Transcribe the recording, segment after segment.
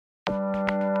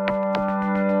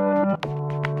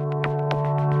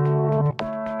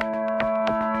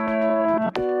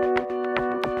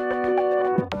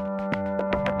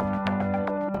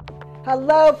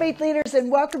Hello, faith leaders, and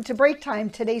welcome to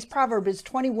Breaktime. Today's proverb is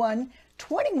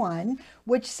 21:21,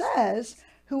 which says,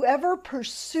 whoever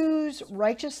pursues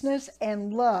righteousness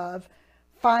and love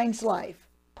finds life,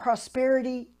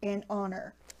 prosperity, and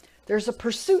honor. There's a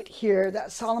pursuit here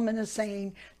that Solomon is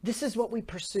saying, this is what we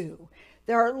pursue.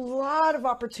 There are a lot of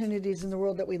opportunities in the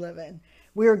world that we live in.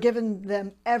 We are given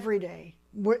them every day.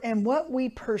 And what we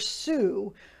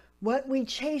pursue, what we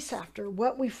chase after,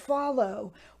 what we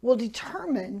follow will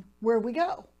determine where we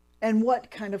go and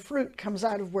what kind of fruit comes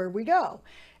out of where we go.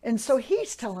 And so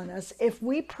he's telling us if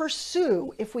we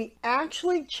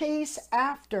actually chase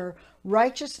after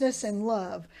righteousness and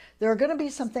love, there are going to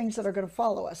be some things that are going to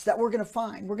follow us that we're going to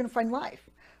find. We're going to find life.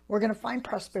 We're going to find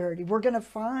prosperity. We're going to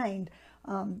find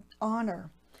honor.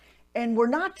 And we're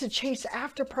not to chase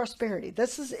after prosperity.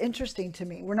 This is interesting to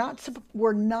me. We're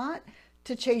not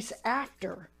to chase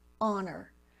after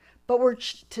honor, but we're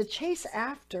to chase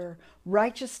after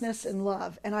righteousness and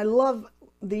love. And I love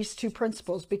these two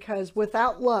principles because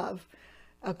without love,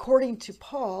 according to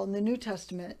Paul in the New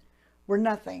Testament, we're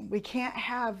nothing. We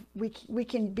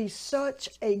can be such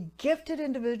a gifted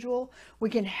individual. We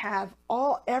can have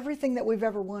everything that we've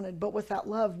ever wanted, but without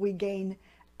love, we gain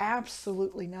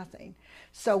absolutely nothing.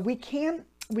 So we can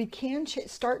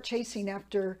start chasing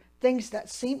after things that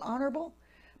seem honorable,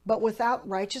 but without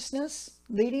righteousness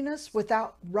leading us,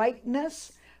 without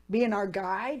rightness being our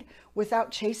guide,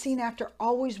 without chasing after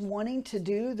always wanting to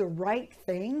do the right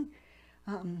thing,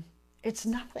 it's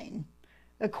nothing.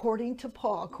 According to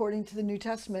Paul, according to the New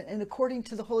Testament, and according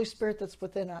to the Holy Spirit that's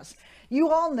within us.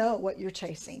 You all know what you're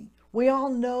chasing. We all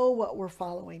know what we're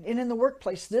following. And in the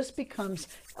workplace, this becomes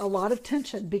a lot of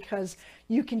tension because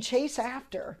you can chase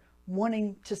after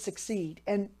wanting to succeed.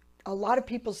 And a lot of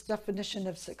people's definition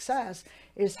of success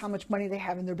is how much money they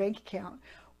have in their bank account.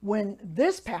 When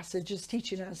this passage is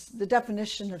teaching us the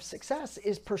definition of success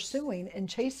is pursuing and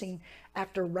chasing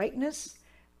after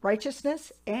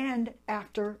righteousness, and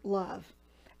after love.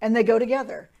 And they go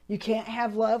together. You can't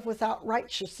have love without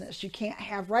righteousness. You can't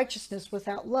have righteousness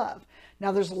without love.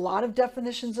 Now, there's a lot of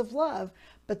definitions of love,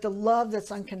 but the love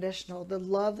that's unconditional, the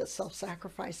love that's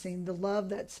self-sacrificing, the love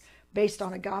that's based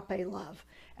on agape love.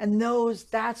 And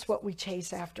that's what we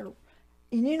chase after.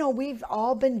 And you know, we've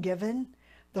all been given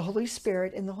the Holy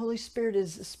Spirit, and the Holy Spirit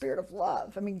is the spirit of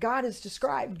love. I mean, God is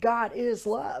described. God is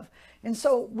love. And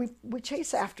so we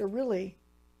chase after really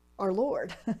our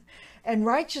Lord. And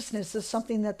righteousness is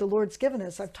something that the Lord's given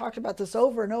us. I've talked about this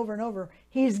over and over and over.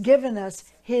 He's given us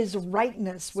his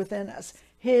rightness within us,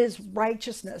 his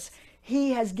righteousness.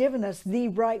 He has given us the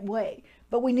right way,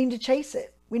 but we need to chase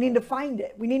it. We need to find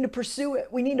it. We need to pursue it.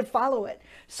 We need to follow it.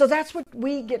 So that's what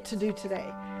we get to do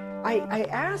today. I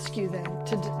ask you then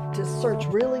to search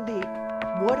really deep.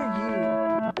 What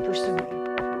are you pursuing?